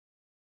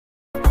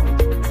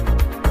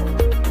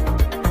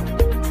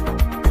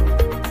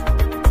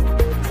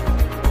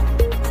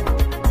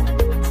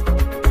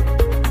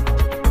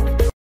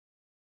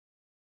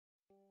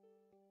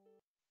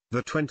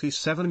The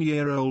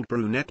 27-year-old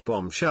brunette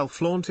bombshell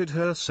flaunted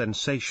her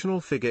sensational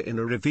figure in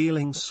a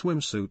revealing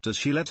swimsuit as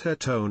she let her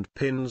toned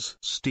pins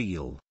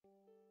steal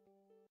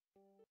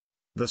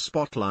the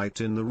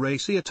spotlight in the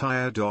racy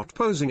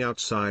attire.Posing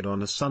outside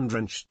on a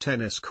sun-drenched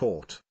tennis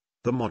court.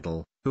 The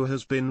model, who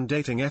has been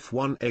dating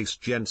F1 ace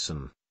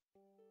Jenson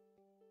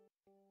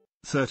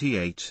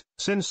 38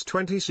 since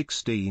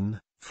 2016,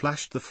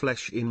 flashed the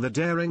flesh in the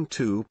daring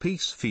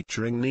two-piece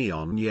featuring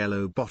neon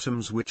yellow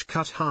bottoms which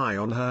cut high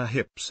on her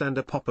hips and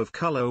a pop of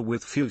color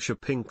with fuchsia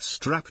pink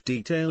strap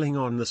detailing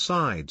on the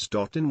sides.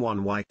 In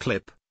one Y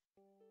clip,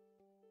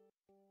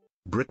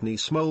 Brittny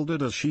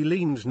smoldered as she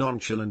leaned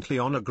nonchalantly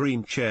on a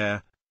green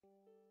chair,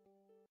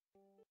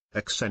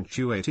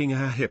 accentuating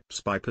her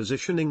hips by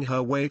positioning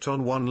her weight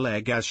on one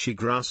leg as she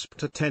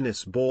grasped a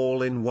tennis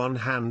ball in one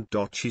hand.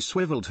 She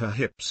swiveled her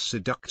hips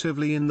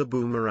seductively in the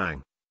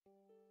boomerang,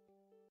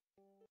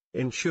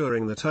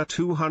 ensuring that her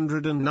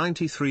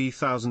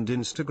 293,000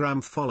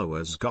 Instagram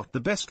followers got the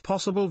best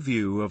possible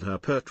view of her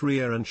pert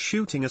rear and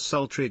shooting a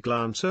sultry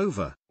glance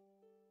over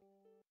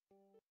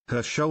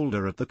her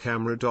shoulder at the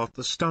camera.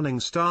 The stunning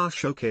star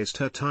showcased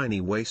her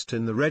tiny waist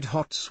in the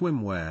red-hot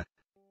swimwear,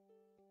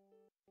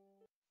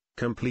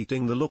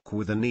 completing the look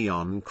with a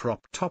neon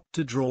crop top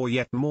to draw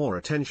yet more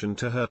attention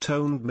to her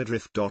toned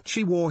midriff.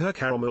 She wore her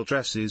caramel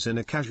dresses in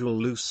a casual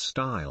loose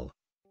style,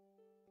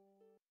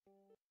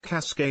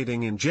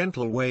 cascading in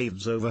gentle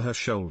waves over her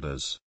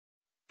shoulders.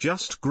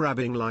 "Just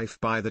grabbing life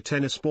by the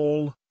tennis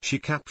ball," she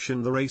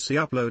captioned the racy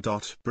upload.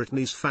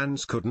 Brittny's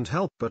fans couldn't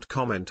help but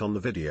comment on the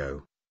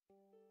video,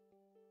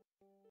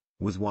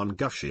 with one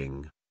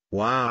gushing,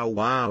 "Wow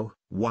wow,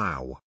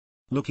 wow.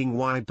 Looking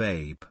why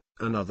babe,"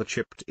 another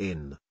chipped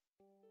in,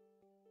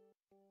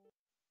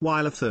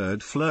 while a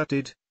third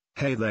flirted,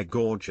 "Hey they're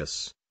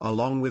gorgeous,"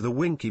 along with a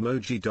wink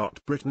emoji.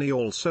 Brittny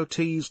also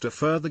teased a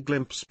further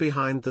glimpse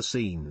behind the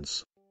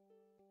scenes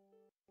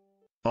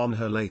on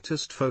her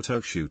latest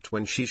photo shoot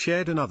when she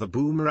shared another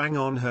boomerang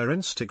on her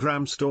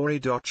Instagram story.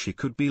 She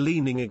could be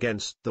leaning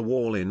against the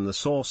wall in the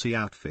saucy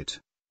outfit,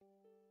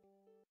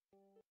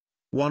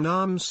 one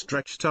arm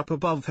stretched up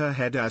above her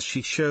head as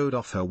she showed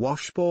off her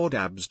washboard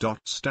abs.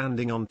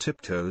 Standing on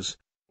tiptoes,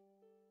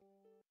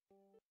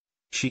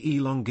 she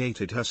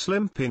elongated her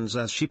slim pins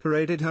as she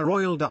paraded her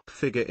oiled-up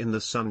figure in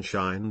the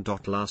sunshine.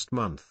 Last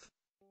month,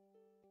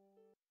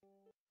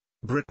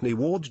 Brittny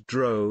Ward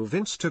drove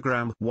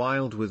Instagram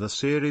wild with a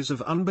series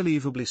of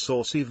unbelievably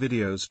saucy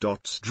videos.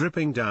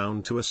 Dripping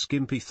down to a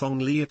skimpy thong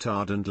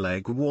leotard and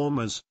leg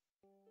warmers,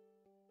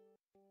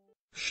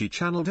 she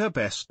channeled her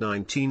best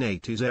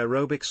 1980s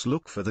aerobics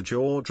look for the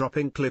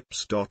jaw-dropping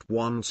clips.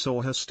 One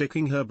saw her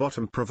sticking her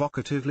bottom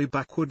provocatively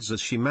backwards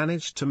as she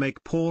managed to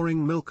make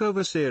pouring milk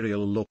over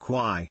cereal look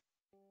why,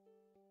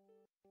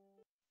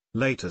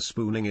 later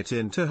spooning it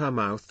into her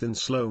mouth in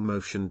slow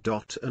motion.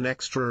 An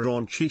extra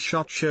raunchy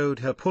shot showed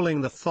her pulling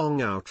the thong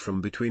out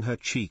from between her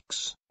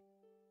cheeks.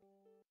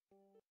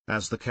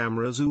 As the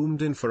camera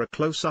zoomed in for a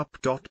close-up,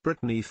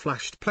 Brittny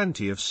flashed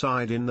plenty of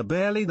side in the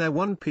barely there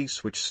one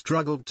piece which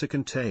struggled to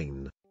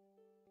contain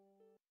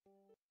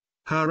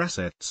her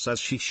assets as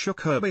she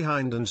shook her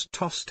behind and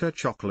tossed her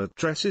chocolate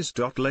dresses.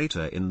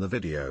 Later in the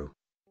video,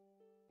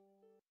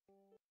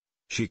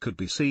 she could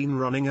be seen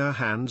running her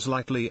hands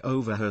lightly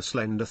over her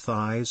slender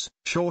thighs,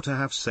 sure to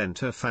have sent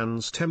her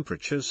fans'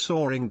 temperatures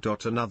soaring.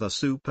 Another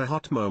super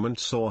hot moment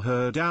saw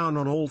her down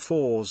on all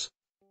fours,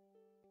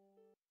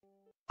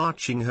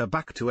 arching her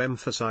back to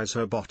emphasize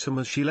her bottom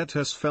as she let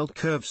her svelte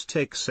curves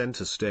take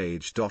center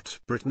stage.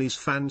 Brittny's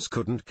fans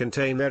couldn't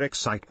contain their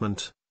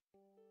excitement,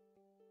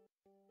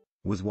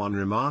 with one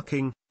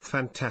remarking,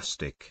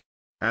 "Fantastic.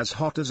 As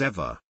hot as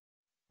ever.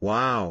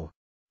 Wow.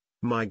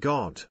 My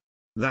god.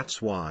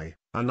 That's why."